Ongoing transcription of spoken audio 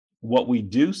what we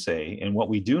do say and what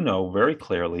we do know very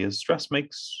clearly is stress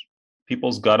makes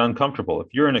people's gut uncomfortable.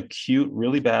 If you're in acute,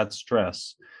 really bad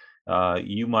stress,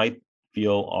 you might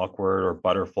feel awkward or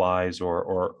butterflies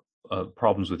or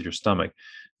problems with your stomach.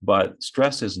 But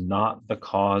stress is not the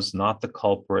cause, not the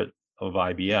culprit of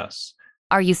IBS.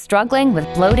 Are you struggling with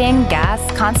bloating, gas,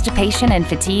 constipation, and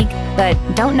fatigue, but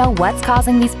don't know what's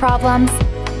causing these problems?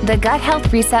 The Gut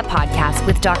Health Reset podcast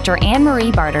with Dr.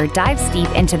 Anne-Marie Barter dives deep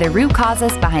into the root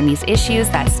causes behind these issues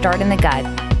that start in the gut.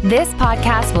 This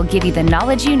podcast will give you the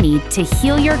knowledge you need to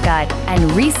heal your gut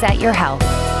and reset your health.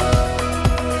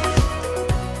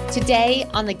 Today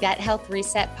on the Gut Health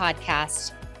Reset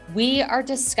podcast, we are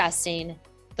discussing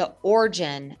the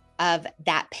origin of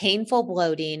that painful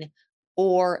bloating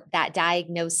or that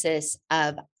diagnosis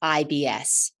of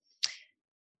IBS.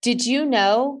 Did you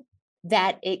know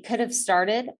that it could have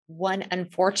started one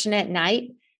unfortunate night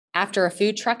after a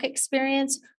food truck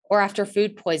experience or after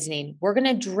food poisoning? We're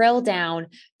going to drill down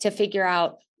to figure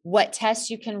out what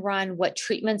tests you can run, what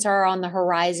treatments are on the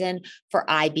horizon for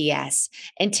IBS.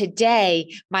 And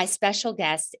today, my special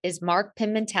guest is Mark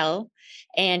Pimentel,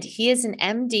 and he is an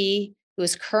MD who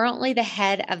is currently the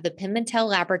head of the Pimentel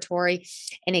Laboratory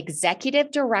and executive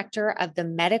director of the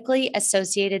Medically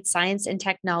Associated Science and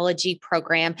Technology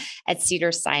program at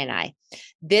Cedars-Sinai.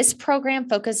 This program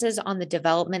focuses on the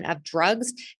development of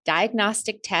drugs,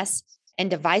 diagnostic tests, and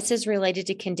devices related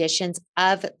to conditions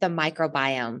of the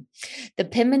microbiome. The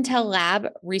Pimentel Lab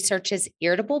researches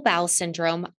irritable bowel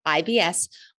syndrome, IBS,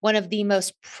 one of the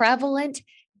most prevalent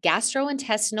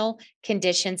gastrointestinal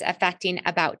conditions affecting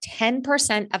about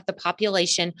 10% of the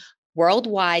population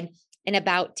worldwide and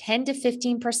about 10 to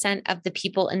 15% of the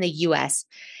people in the US.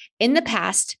 In the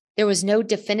past, there was no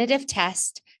definitive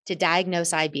test to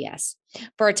diagnose IBS.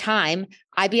 For a time,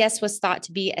 IBS was thought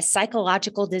to be a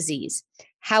psychological disease.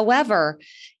 However,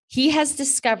 he has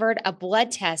discovered a blood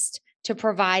test to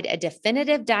provide a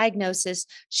definitive diagnosis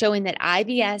showing that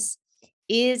IBS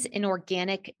is an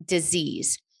organic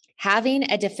disease.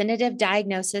 Having a definitive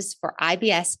diagnosis for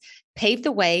IBS paved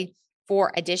the way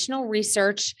for additional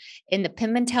research in the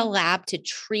Pimentel Lab to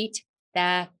treat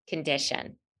the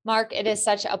condition. Mark, it is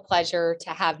such a pleasure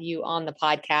to have you on the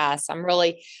podcast. I'm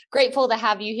really grateful to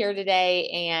have you here today.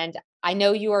 And I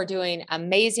know you are doing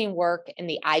amazing work in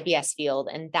the IBS field.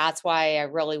 And that's why I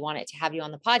really wanted to have you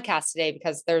on the podcast today,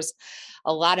 because there's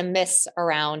a lot of myths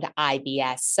around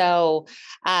IBS. So,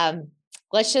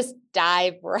 let's just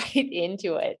dive right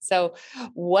into it. So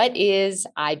what is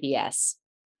IBS?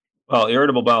 Well,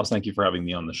 irritable bowel, thank you for having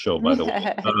me on the show, by the way.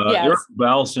 Yes. Irritable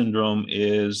bowel syndrome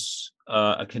is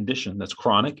a condition that's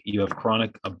chronic. You have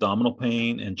chronic abdominal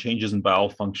pain and changes in bowel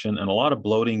function and a lot of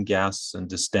bloating, gas, and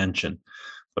distension.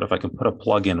 But if I can put a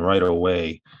plug in right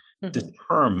away, the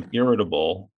term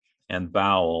irritable and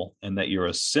bowel, and that you're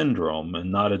a syndrome and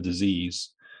not a disease,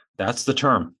 that's the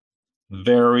term.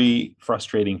 Very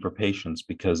frustrating for patients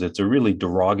because it's a really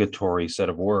derogatory set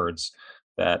of words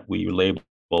that we label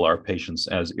our patients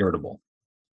as irritable.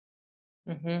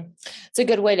 It's a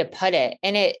good way to put it.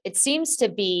 And it seems to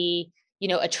be,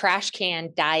 a trash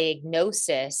can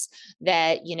diagnosis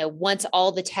that, once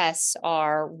all the tests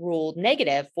are ruled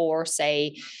negative for,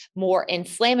 say, more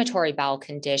inflammatory bowel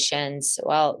conditions,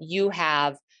 well, you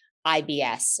have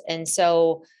IBS. And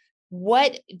so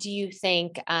what do you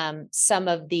think some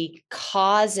of the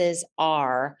causes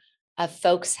are of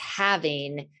folks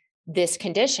having this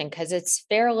condition? Because it's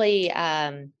fairly,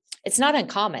 it's not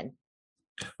uncommon.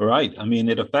 Right. I mean,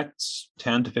 it affects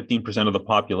 10 to 15% of the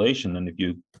population. And if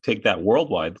you take that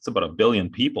worldwide, that's about 1 billion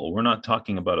people. We're not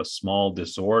talking about a small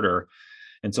disorder.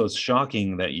 And so it's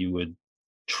shocking that you would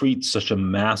treat such a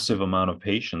massive amount of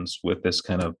patients with this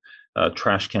kind of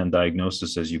trash can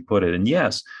diagnosis, as you put it. And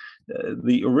yes,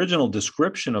 the original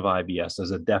description of IBS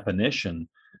as a definition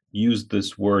used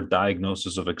this word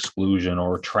diagnosis of exclusion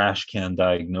or trash can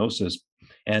diagnosis.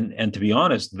 And to be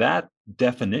honest, that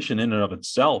definition in and of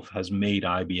itself has made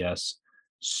IBS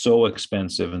so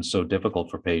expensive and so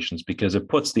difficult for patients because it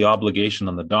puts the obligation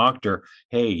on the doctor.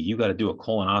 Hey, you got to do a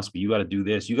colonoscopy. You got to do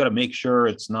this. You got to make sure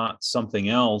it's not something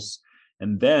else.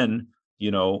 And then,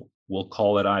 we'll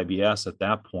call it IBS at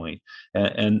that point.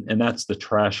 And that's the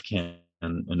trash can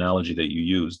analogy that you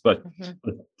used, but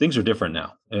things are different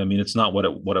now. I mean, it's not what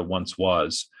it once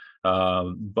was,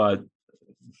 but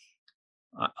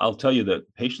I'll tell you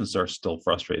that patients are still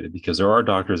frustrated because there are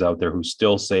doctors out there who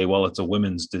still say, well, it's a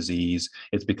women's disease.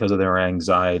 It's because of their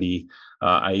anxiety.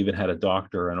 I even had a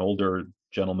doctor, an older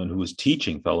gentleman who was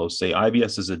teaching fellows, say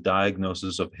IBS is a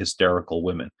diagnosis of hysterical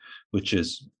women, which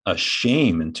is a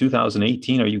shame in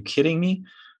 2018. Are you kidding me?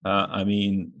 I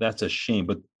mean, that's a shame.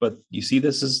 But you see,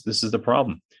 this is the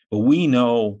problem. But we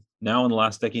know now in the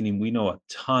last decade, and we know a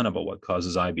ton about what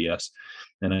causes IBS.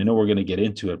 And I know we're going to get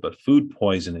into it, but food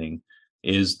poisoning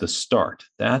is the start.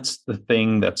 That's the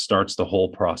thing that starts the whole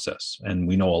process. And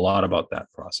we know a lot about that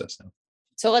process now.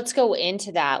 So let's go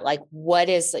into that. Like, what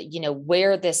is,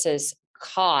 where this is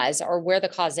cause, or where the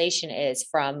causation is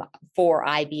for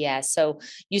IBS. So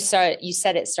you said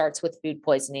it starts with food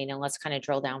poisoning, and let's kind of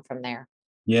drill down from there.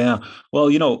 Yeah.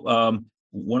 Well,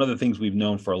 one of the things we've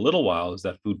known for a little while is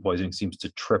that food poisoning seems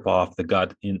to trip off the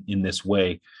gut in this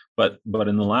way. But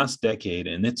in the last decade,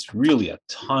 and it's really a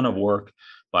ton of work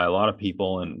by a lot of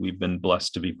people, and we've been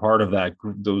blessed to be part of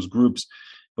those groups.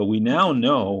 But we now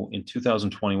know in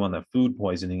 2021 that food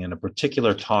poisoning and a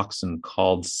particular toxin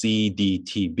called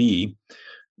CDTB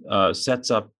sets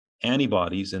up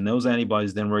antibodies, and those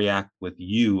antibodies then react with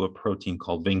a protein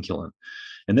called vinculin.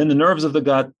 And then the nerves of the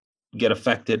gut get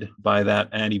affected by that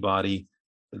antibody.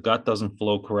 The gut doesn't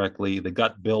flow correctly. The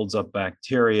gut builds up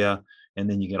bacteria, and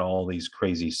then you get all these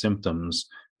crazy symptoms: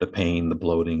 the pain, the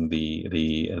bloating,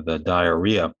 the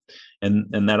diarrhea,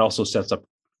 and that also sets up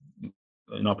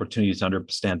an opportunity to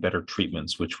understand better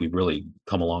treatments, which we've really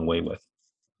come a long way with.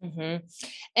 Mm-hmm.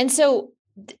 And so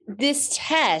this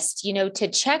test, to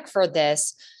check for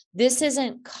this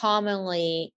isn't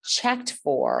commonly checked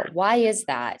for. Why is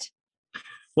that?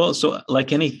 Well, so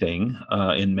like anything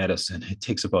in medicine, it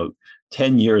takes about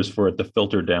 10 years for it to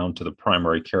filter down to the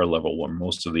primary care level where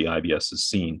most of the IBS is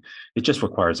seen. It just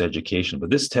requires education. But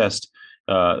this test,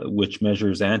 which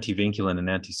measures anti-vinculin and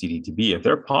anti-CDTB, if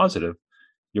they're positive,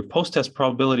 your post-test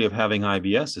probability of having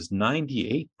IBS is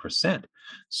 98%.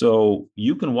 So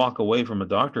you can walk away from a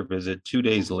doctor visit 2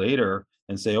 days later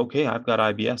and say, okay, I've got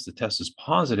IBS, the test is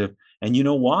positive, and you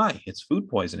know why? It's food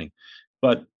poisoning.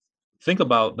 But think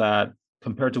about that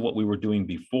compared to what we were doing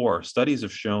before. Studies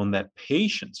have shown that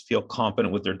patients feel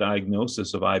confident with their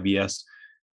diagnosis of IBS.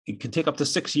 It can take up to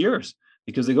 6 years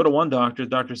because they go to one doctor, the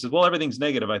doctor says, well, everything's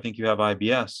negative, I think you have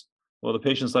IBS. Well, the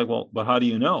patient's like, well, but how do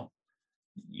you know?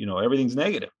 Everything's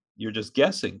negative. You're just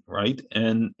guessing, right?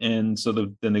 And so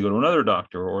then they go to another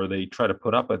doctor, or they try to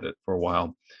put up with it for a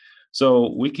while.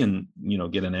 So we can,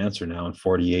 get an answer now in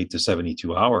 48 to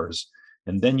 72 hours.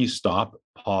 And then you stop,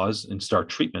 pause, and start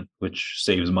treatment, which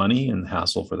saves money and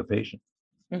hassle for the patient.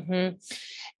 Mm-hmm.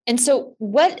 And so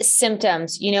what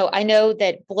symptoms, I know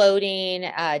that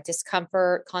bloating,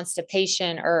 discomfort,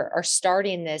 constipation are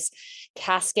starting this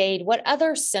cascade. What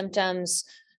other symptoms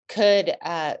could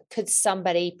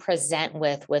somebody present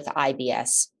with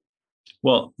IBS?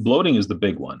 Well, bloating is the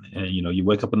big one. And, you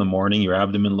wake up in the morning, your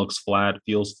abdomen looks flat,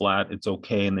 feels flat, it's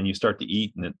okay. And then you start to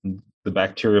eat, and the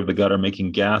bacteria of the gut are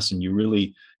making gas, and you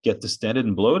really get distended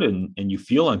and bloated, and you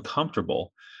feel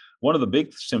uncomfortable. One of the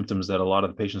big symptoms that a lot of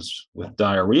the patients with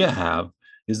diarrhea have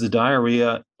is the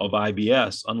diarrhea of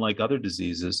IBS, unlike other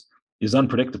diseases, is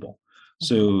unpredictable.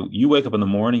 So you wake up in the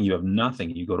morning, you have nothing.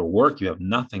 You go to work, you have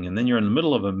nothing. And then you're in the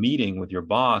middle of a meeting with your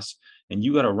boss, and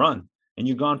you got to run. And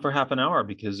you're gone for half an hour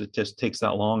because it just takes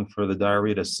that long for the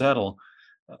diarrhea to settle.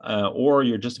 Or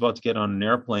you're just about to get on an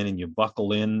airplane and you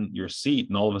buckle in your seat,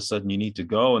 and all of a sudden you need to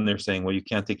go, and they're saying, well, you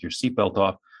can't take your seatbelt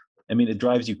off. I mean, it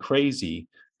drives you crazy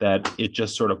that it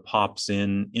just sort of pops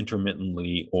in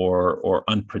intermittently or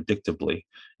unpredictably.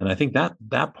 And I think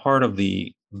that part of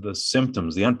the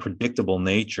symptoms, the unpredictable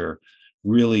nature,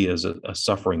 really is a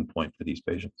suffering point for these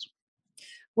patients.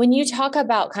 When you talk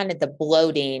about kind of the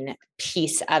bloating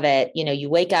piece of it, you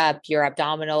wake up, your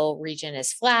abdominal region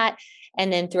is flat,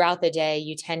 and then throughout the day,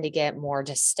 you tend to get more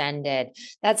distended.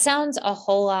 That sounds a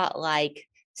whole lot like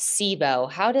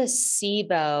SIBO. How does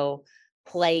SIBO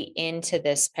play into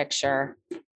this picture?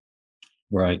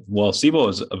 Right. Well, SIBO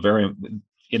is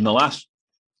in the last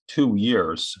 2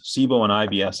 years, SIBO and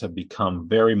IBS have become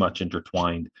very much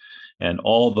intertwined. And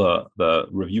all the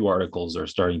review articles are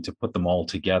starting to put them all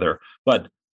together. But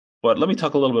let me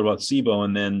talk a little bit about SIBO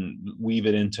and then weave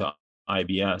it into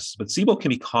IBS. But SIBO can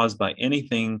be caused by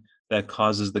anything that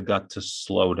causes the gut to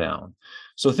slow down.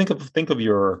 So think of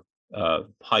your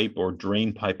pipe or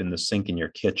drain pipe in the sink in your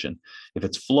kitchen. If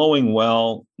it's flowing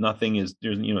well,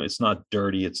 it's not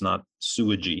dirty, it's not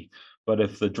sewagey. But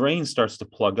if the drain starts to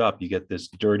plug up, you get this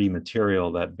dirty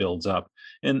material that builds up.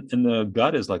 And the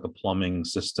gut is like a plumbing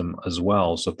system as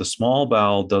well. So if the small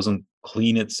bowel doesn't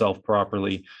clean itself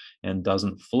properly and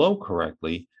doesn't flow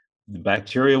correctly, the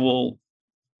bacteria will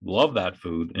love that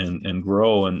food and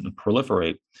grow and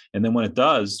proliferate. And then when it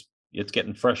does, it's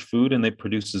getting fresh food and it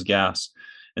produces gas.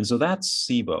 And so that's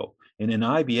SIBO. And in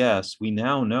IBS, we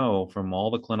now know from all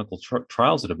the clinical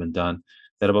trials that have been done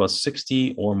that about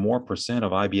 60 or more percent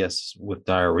of IBS with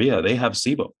diarrhea, they have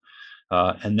SIBO.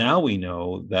 And now we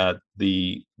know that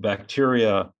the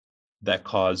bacteria that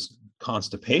cause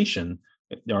constipation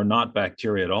are not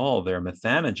bacteria at all. They're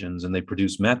methanogens and they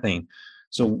produce methane.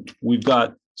 So we've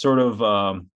got sort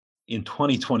of in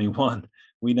 2021,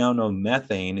 we now know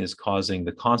methane is causing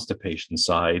the constipation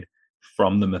side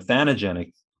from the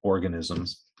methanogenic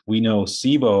organisms. We know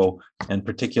SIBO and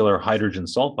particular hydrogen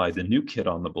sulfide, the new kid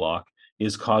on the block,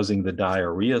 is causing the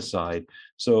diarrhea side.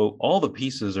 So all the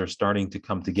pieces are starting to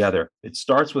come together. It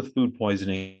starts with food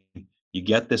poisoning. You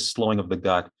get this slowing of the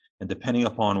gut, and depending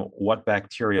upon what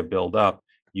bacteria build up,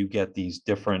 you get these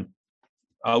different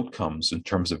outcomes in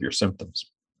terms of your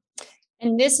symptoms.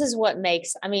 And this is what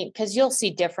makes, I mean, because you'll see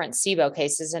different SIBO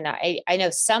cases. And I know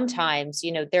sometimes,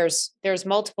 there's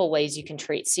multiple ways you can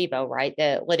treat SIBO, right?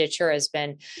 The literature has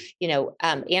been,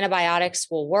 antibiotics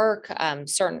will work,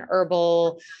 certain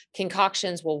herbal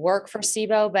concoctions will work for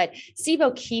SIBO, but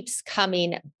SIBO keeps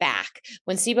coming back.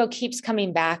 When SIBO keeps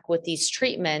coming back with these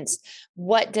treatments,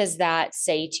 what does that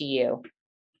say to you?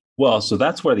 Well, so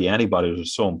that's where the antibodies are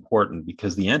so important,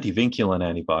 because the antivinculin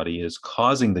antibody is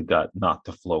causing the gut not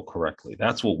to flow correctly.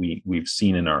 That's what we've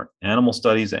seen in our animal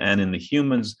studies and in the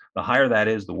humans. The higher that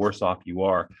is, the worse off you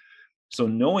are. So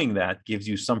knowing that gives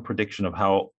you some prediction of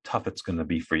how tough it's going to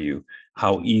be for you,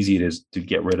 how easy it is to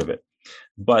get rid of it.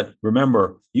 But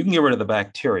remember, you can get rid of the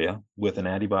bacteria with an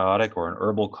antibiotic or an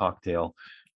herbal cocktail,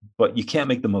 but you can't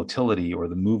make the motility or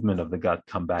the movement of the gut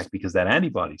come back because that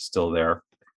antibody is still there.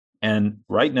 And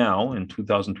right now in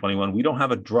 2021, we don't have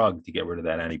a drug to get rid of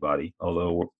that antibody,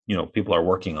 although, people are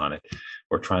working on it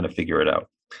or trying to figure it out.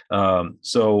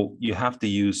 So you have to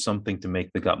use something to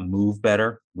make the gut move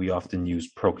better. We often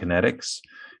use prokinetics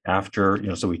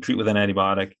after, so we treat with an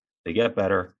antibiotic, they get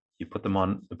better. You put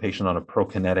the patient on a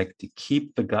prokinetic to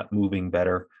keep the gut moving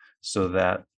better, so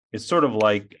that it's sort of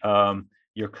like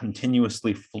you're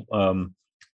continuously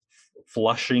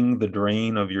flushing the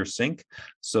drain of your sink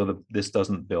so that this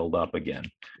doesn't build up again.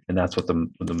 And that's what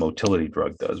the motility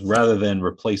drug does. Rather than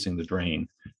replacing the drain,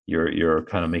 you're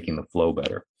kind of making the flow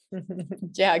better.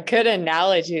 Yeah, good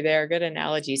analogy there. Good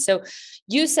analogy. So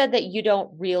you said that you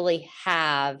don't really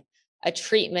have a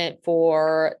treatment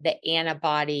for the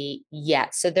antibody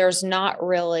yet. So there's not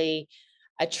really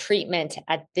a treatment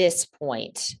at this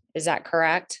point. Is that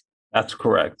correct? That's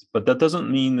correct. But that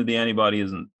doesn't mean that the antibody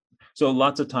isn't. So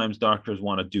lots of times doctors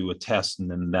want to do a test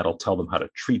and then that'll tell them how to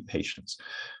treat patients.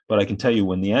 But I can tell you,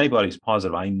 when the antibody is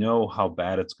positive, I know how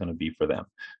bad it's going to be for them.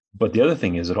 But the other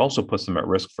thing is, it also puts them at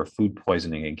risk for food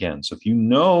poisoning again. So if you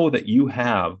know that you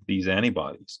have these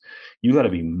antibodies, you got to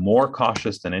be more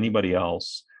cautious than anybody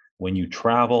else when you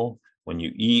travel, when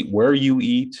you eat, where you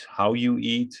eat, how you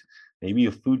eat. Maybe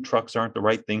if food trucks aren't the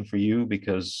right thing for you,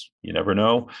 because you never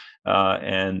know,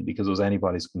 and because those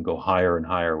antibodies can go higher and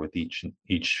higher with each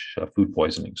food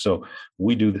poisoning. So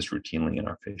we do this routinely in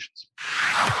our patients.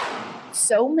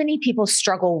 So many people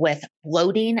struggle with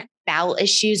bloating, bowel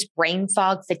issues, brain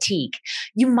fog, fatigue.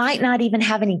 You might not even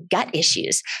have any gut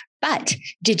issues, but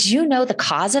did you know the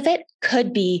cause of it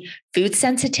could be food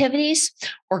sensitivities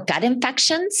or gut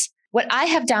infections? What I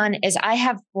have done is I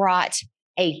have brought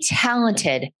a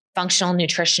talented functional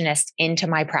nutritionist into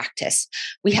my practice.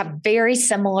 We have very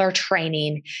similar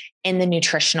training in the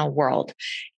nutritional world.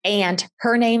 And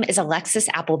her name is Alexis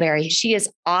Appleberry. She is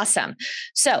awesome.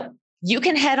 So you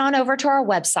can head on over to our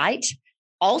website,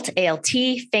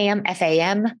 ALT-FAM,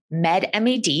 Med,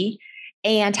 M-E-D,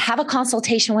 and have a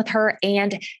consultation with her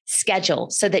and schedule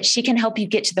so that she can help you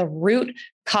get to the root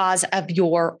cause of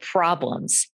your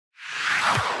problems.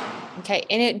 Okay.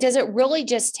 And does it really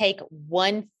just take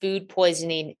one food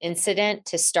poisoning incident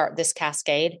to start this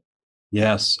cascade?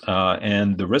 Yes.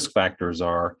 And the risk factors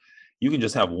are, you can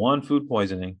just have one food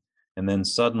poisoning, and then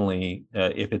suddenly,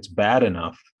 if it's bad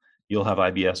enough, you'll have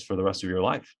IBS for the rest of your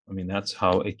life. I mean, that's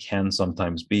how it can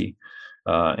sometimes be.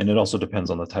 And it also depends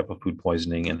on the type of food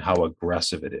poisoning and how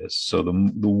aggressive it is. So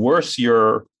the worse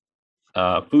your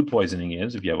food poisoning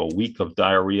is, if you have a week of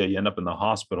diarrhea, you end up in the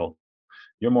hospital,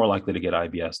 you're more likely to get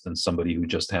IBS than somebody who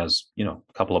just has, a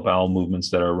couple of bowel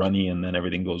movements that are runny and then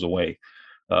everything goes away.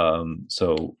 That's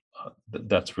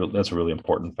a really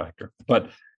important factor.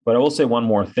 But I will say one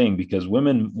more thing, because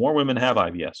more women have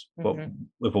IBS. But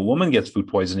if a woman gets food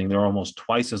poisoning, they're almost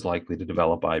twice as likely to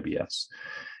develop IBS.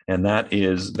 And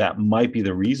that might be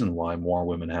the reason why more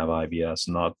women have IBS,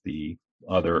 not the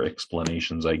other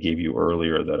explanations I gave you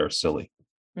earlier that are silly.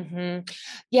 Mm-hmm.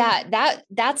 Yeah,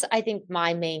 that's, I think,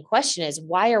 my main question is,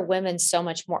 why are women so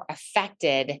much more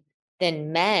affected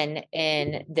than men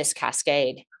in this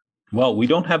cascade? Well, we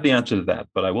don't have the answer to that,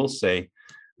 but I will say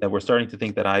that we're starting to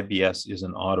think that IBS is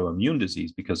an autoimmune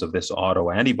disease because of this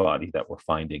autoantibody that we're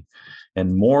finding.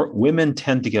 And more women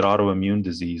tend to get autoimmune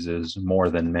diseases more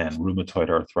than men, rheumatoid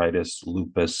arthritis,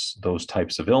 lupus, those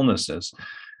types of illnesses.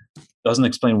 Doesn't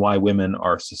explain why women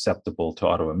are susceptible to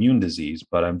autoimmune disease,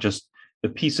 but the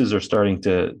pieces are starting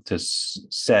to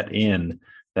set in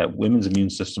that women's immune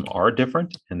system are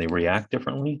different and they react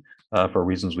differently for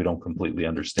reasons we don't completely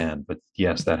understand. But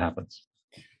yes, that happens.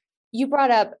 You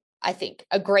brought up, I think,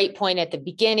 a great point at the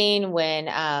beginning when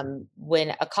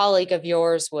a colleague of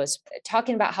yours was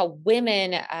talking about how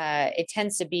women, it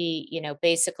tends to be,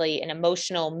 basically an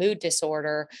emotional mood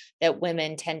disorder that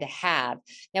women tend to have.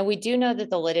 Now, we do know that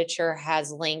the literature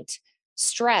has linked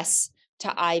stress to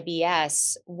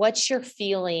IBS. What's your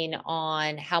feeling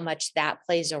on how much that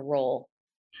plays a role?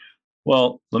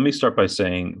 Well, let me start by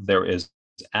saying there is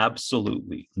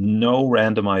absolutely no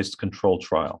randomized control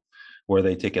trial where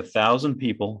they take 1,000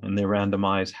 people and they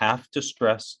randomize half to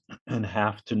stress and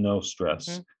half to no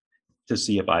stress to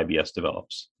see if IBS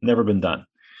develops. Never been done.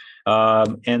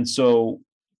 And so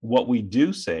what we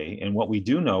do say and what we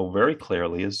do know very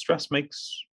clearly is stress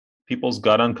makes people's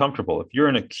gut uncomfortable. If you're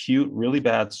in acute, really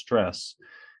bad stress,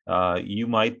 you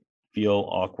might feel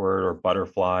awkward or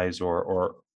butterflies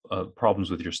or problems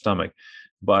with your stomach.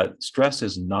 But stress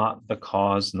is not the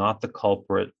cause, not the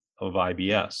culprit of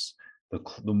IBS.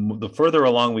 The further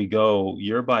along we go,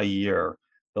 year by year,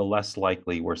 the less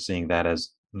likely we're seeing that as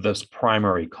this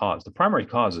primary cause. The primary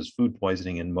cause is food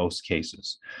poisoning in most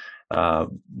cases.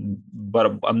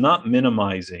 But I'm not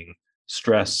minimizing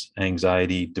stress,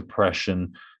 anxiety,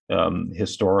 depression,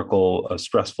 historical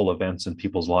stressful events in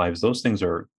people's lives. Those things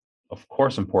are, of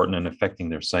course, important and affecting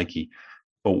their psyche.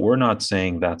 But we're not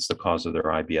saying that's the cause of their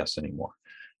IBS anymore,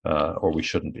 or we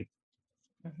shouldn't be.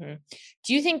 Mm-hmm.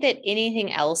 Do you think that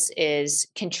anything else is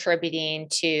contributing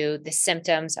to the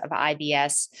symptoms of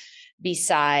IBS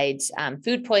besides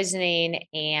food poisoning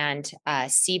and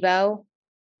SIBO,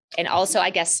 and also,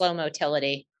 I guess, slow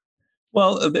motility?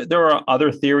 Well, there are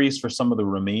other theories for some of the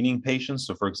remaining patients.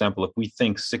 So, for example, if we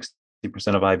think 60%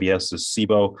 of IBS is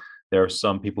SIBO, there are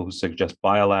some people who suggest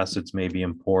bile acids may be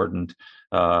important.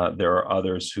 There are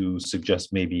others who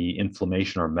suggest maybe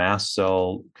inflammation or mast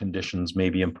cell conditions may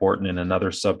be important in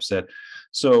another subset.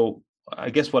 So I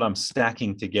guess what I'm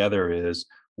stacking together is,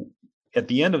 at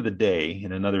the end of the day,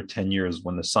 in another 10 years,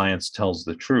 when the science tells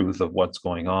the truth of what's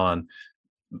going on,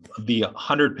 the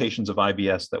 100 patients of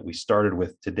IBS that we started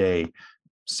with today,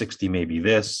 60 may be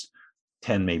this,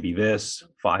 10 may be this,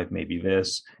 5 may be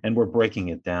this, and we're breaking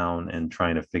it down and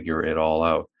trying to figure it all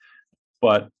out.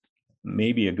 But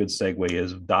maybe a good segue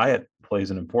is diet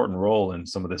plays an important role in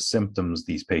some of the symptoms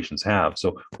these patients have.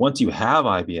 So once you have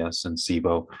IBS and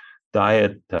SIBO,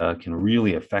 diet can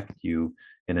really affect you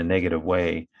in a negative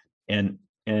way. And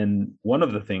one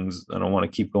of the things, I don't want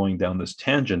to keep going down this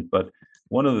tangent, but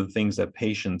one of the things that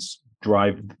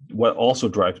what also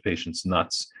drives patients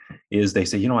nuts is they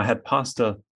say, I had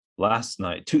pasta last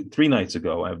night, 3 nights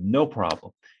ago, I have no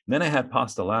problem. And then I had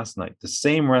pasta last night, the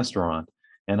same restaurant,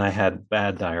 and I had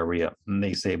bad diarrhea. And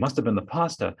they say, it must have been the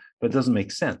pasta, but it doesn't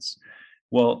make sense.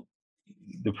 Well,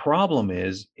 the problem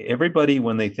is everybody,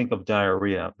 when they think of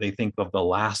diarrhea, they think of the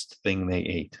last thing they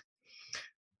ate.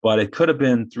 But it could have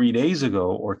been 3 days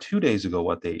ago or 2 days ago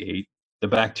what they ate. The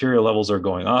bacteria levels are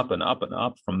going up and up and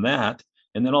up from that.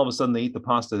 And then all of a sudden they eat the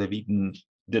pasta they've eaten,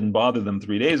 didn't bother them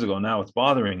 3 days ago. Now it's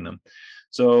bothering them.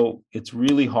 So it's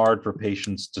really hard for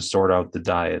patients to sort out the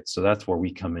diet. So that's where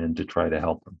we come in to try to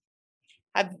help them.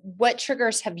 What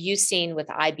triggers have you seen with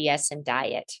IBS and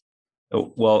diet?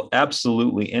 Well,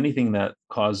 absolutely. Anything that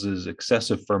causes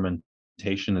excessive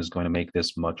fermentation is going to make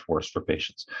this much worse for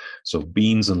patients. So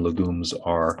beans and legumes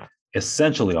are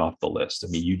essentially off the list. I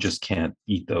mean, you just can't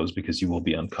eat those because you will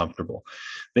be uncomfortable.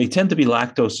 They tend to be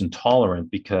lactose intolerant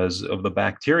because of the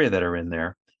bacteria that are in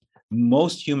there.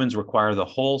 Most humans require the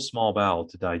whole small bowel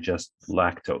to digest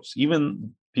lactose,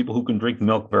 even people who can drink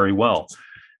milk very well.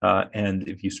 And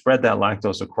if you spread that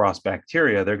lactose across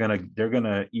bacteria, they're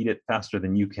gonna eat it faster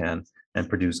than you can and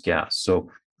produce gas.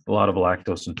 So a lot of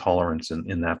lactose intolerance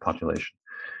in that population.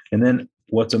 And then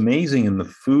what's amazing in the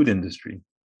food industry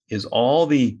is all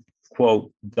the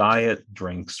quote diet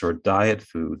drinks or diet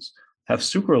foods have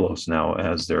sucralose now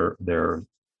as their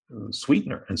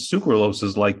sweetener. And sucralose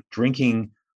is like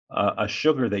drinking a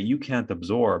sugar that you can't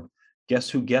absorb. Guess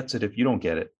who gets it if you don't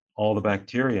get it? All the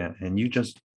bacteria, and you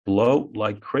just bloat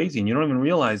like crazy, and you don't even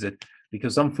realize it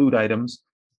because some food items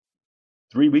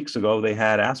 3 weeks ago they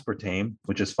had aspartame,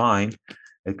 which is fine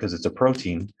because it's a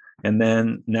protein, and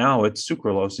then now it's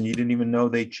sucralose, and you didn't even know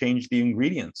they changed the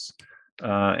ingredients,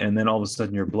 and then all of a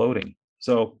sudden you're bloating.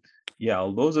 So Yeah,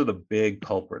 those are the big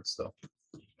culprits, though.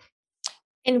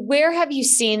 And where have you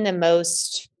seen the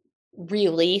most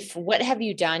relief? What have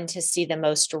you done to see the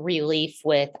most relief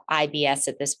with IBS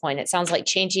at this point? It sounds like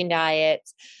changing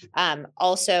diets,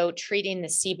 also treating the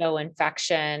SIBO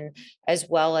infection, as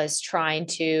well as trying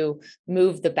to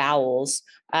move the bowels.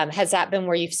 Has that been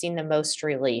where you've seen the most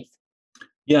relief?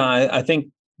 Yeah, I think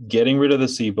getting rid of the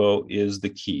SIBO is the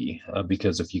key,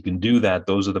 because if you can do that,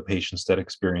 those are the patients that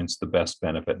experience the best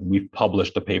benefit. And we've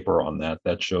published a paper on that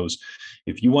that shows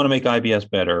if you want to make IBS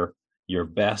better, your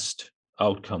best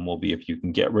outcome will be if you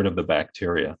can get rid of the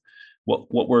bacteria.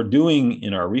 What we're doing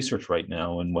in our research right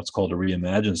now, and what's called a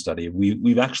Reimagine study,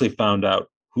 we've actually found out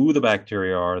who the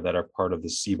bacteria are that are part of the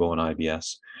SIBO and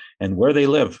IBS and where they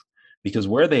live. Because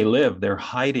where they live, they're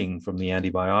hiding from the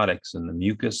antibiotics and the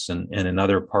mucus and in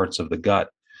other parts of the gut.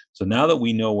 So now that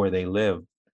we know where they live,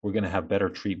 we're going to have better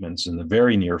treatments in the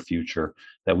very near future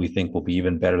that we think will be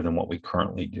even better than what we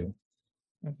currently do.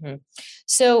 Mm-hmm.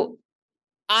 So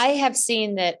I have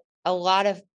seen that a lot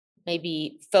of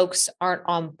maybe folks aren't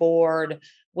on board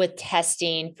with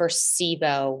testing for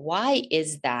SIBO. Why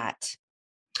is that?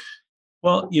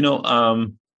 Well,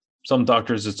 some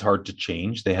doctors, it's hard to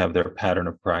change. They have their pattern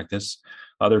of practice.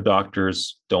 Other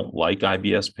doctors don't like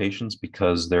IBS patients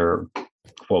because they're,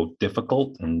 quote,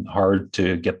 difficult and hard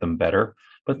to get them better.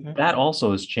 But that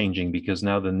also is changing because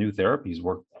now the new therapies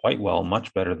work quite well,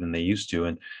 much better than they used to.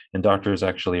 And doctors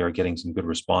actually are getting some good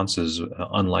responses,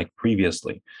 unlike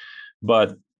previously.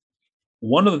 But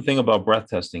one of the things about breath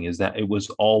testing is that it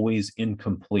was always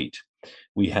incomplete.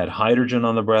 We had hydrogen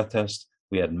on the breath test,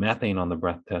 we had methane on the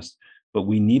breath test, but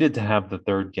we needed to have the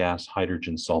third gas,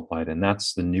 hydrogen sulfide, and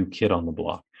that's the new kid on the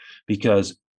block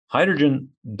because hydrogen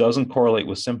doesn't correlate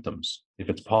with symptoms. If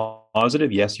it's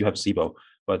positive, yes, you have SIBO,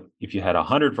 but if you had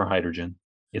 100 for hydrogen,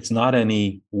 it's not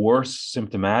any worse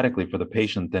symptomatically for the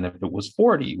patient than if it was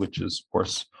 40, which is, of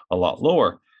course, a lot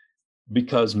lower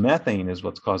because methane is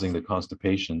what's causing the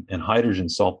constipation and hydrogen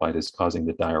sulfide is causing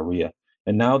the diarrhea.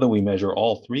 And now that we measure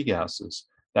all three gases,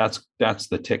 that's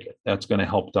the ticket. That's going to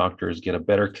help doctors get a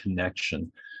better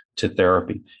connection to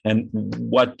therapy. And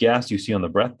what gas you see on the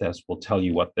breath test will tell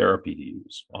you what therapy to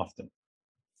use often.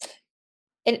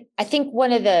 And I think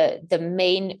one of the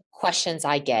main questions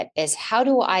I get is how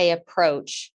do I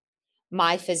approach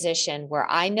my physician where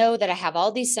I know that I have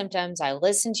all these symptoms, I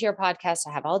listen to your podcast,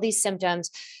 I have all these symptoms,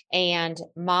 and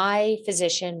my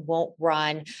physician won't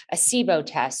run a SIBO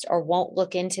test or won't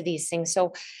look into these things.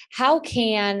 So how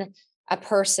can a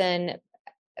person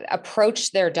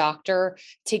approach their doctor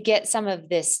to get some of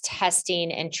this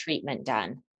testing and treatment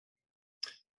done?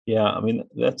 Yeah, I mean,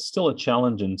 that's still a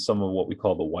challenge in some of what we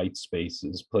call the white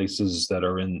spaces, places that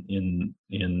are in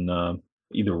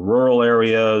either rural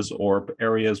areas or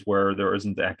areas where there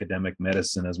isn't academic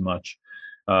medicine as much.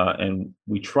 And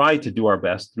we try to do our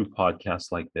best through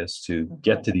podcasts like this to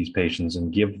get to these patients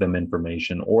and give them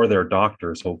information, or their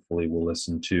doctors hopefully will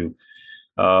listen to.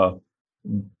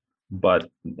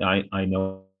 But I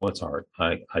know it's hard.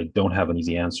 I don't have an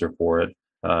easy answer for it.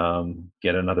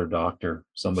 Get another doctor,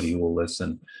 somebody who will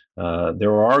listen.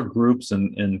 There are groups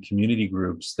and community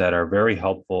groups that are very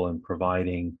helpful in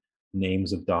providing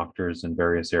names of doctors in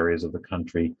various areas of the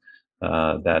country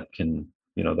that can,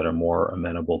 that are more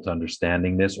amenable to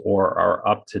understanding this or are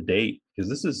up to date, because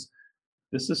this is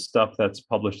stuff that's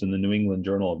published in the New England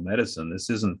Journal of Medicine. This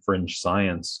isn't fringe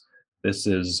science. This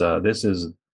is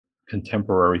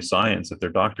contemporary science. If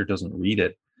their doctor doesn't read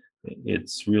it,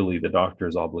 it's really the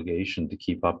doctor's obligation to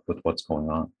keep up with what's going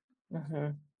on. Mm-hmm.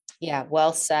 Yeah,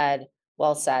 well said.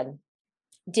 Well said.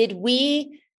 Did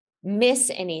we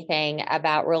miss anything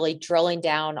about really drilling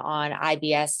down on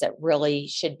IBS that really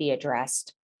should be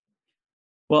addressed?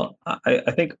 Well,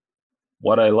 I think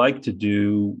what I like to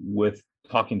do with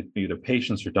talking to either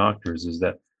patients or doctors is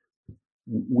that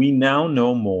we now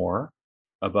know more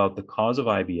about the cause of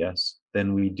IBS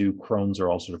than we do Crohn's or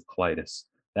ulcerative colitis.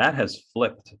 That has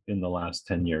flipped in the last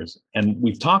 10 years. And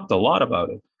we've talked a lot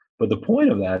about it. But the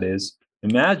point of that is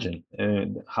imagine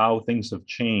how things have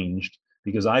changed,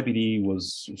 because IBD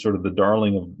was sort of the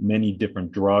darling of many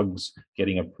different drugs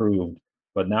getting approved.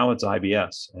 But now it's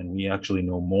IBS, and we actually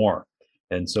know more.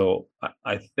 And so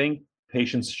I think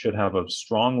patients should have a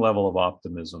strong level of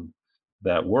optimism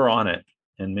that we're on it,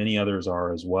 and many others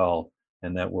are as well,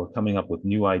 and that we're coming up with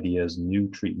new ideas, new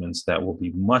treatments that will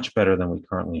be much better than we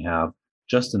currently have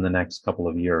just in the next couple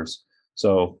of years.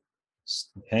 So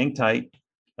hang tight,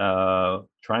 try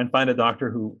and find a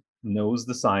doctor who knows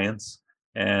the science,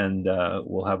 and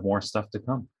we'll have more stuff to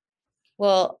come.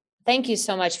 Well, Thank you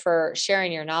so much for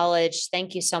sharing your knowledge.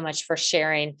 Thank you so much for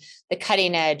sharing the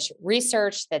cutting edge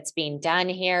research that's being done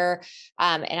here.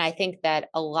 And I think that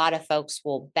a lot of folks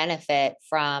will benefit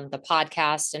from the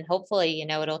podcast, and hopefully,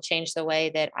 it'll change the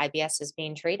way that IBS is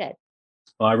being treated.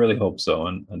 Well, I really hope so.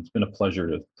 And it's been a pleasure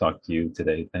to talk to you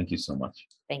today. Thank you so much.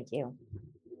 Thank you.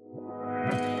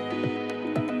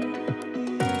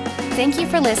 Thank you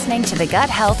for listening to the Gut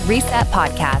Health Reset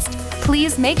podcast.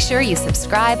 Please make sure you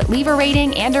subscribe, leave a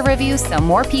rating and a review so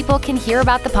more people can hear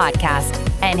about the podcast.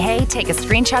 And hey, take a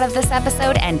screenshot of this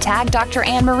episode and tag Dr.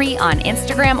 Anne-Marie on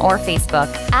Instagram or Facebook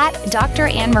at Dr.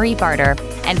 Anne-Marie Barter.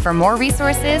 And for more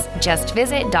resources, just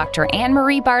visit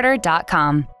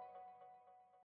drannmariebarter.com.